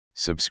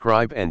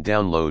Subscribe and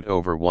download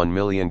over 1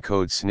 million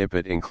code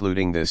snippet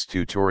including this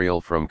tutorial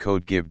from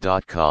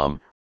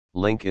codegive.com,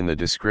 link in the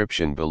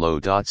description below.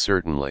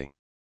 Certainly.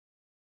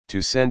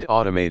 To send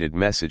automated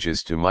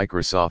messages to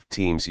Microsoft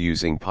Teams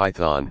using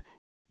Python,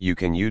 you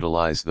can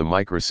utilize the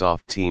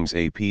Microsoft Teams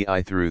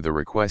API through the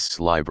requests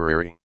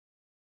library.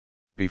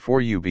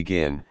 Before you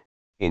begin,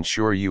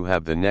 ensure you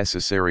have the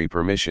necessary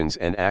permissions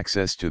and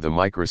access to the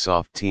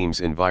Microsoft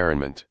Teams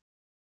environment.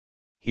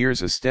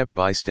 Here's a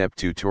step-by-step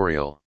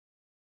tutorial.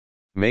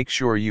 Make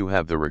sure you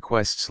have the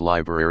requests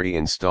library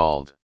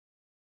installed.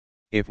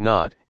 If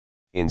not,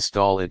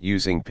 install it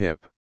using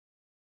pip.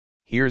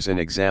 Here's an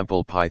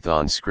example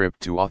Python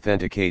script to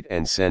authenticate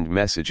and send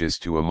messages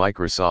to a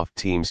Microsoft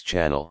Teams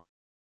channel.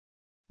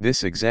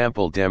 This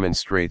example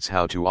demonstrates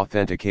how to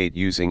authenticate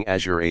using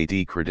Azure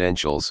AD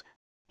credentials,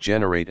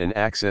 generate an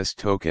access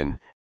token,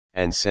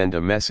 and send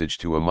a message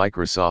to a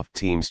Microsoft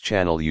Teams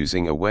channel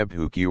using a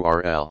webhook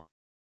URL.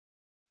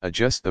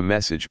 Adjust the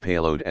message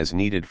payload as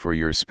needed for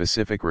your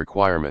specific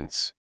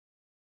requirements.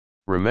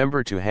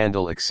 Remember to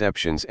handle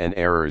exceptions and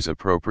errors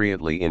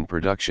appropriately in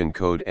production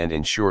code and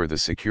ensure the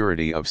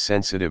security of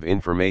sensitive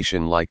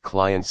information like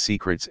client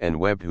secrets and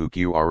webhook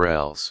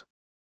URLs.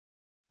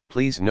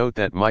 Please note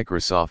that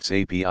Microsoft's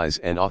APIs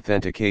and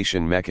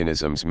authentication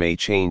mechanisms may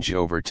change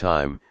over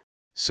time,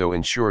 so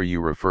ensure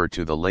you refer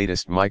to the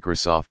latest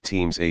Microsoft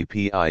Teams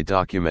API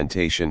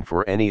documentation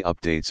for any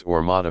updates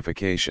or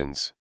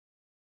modifications.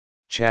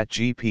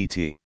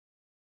 ChatGPT.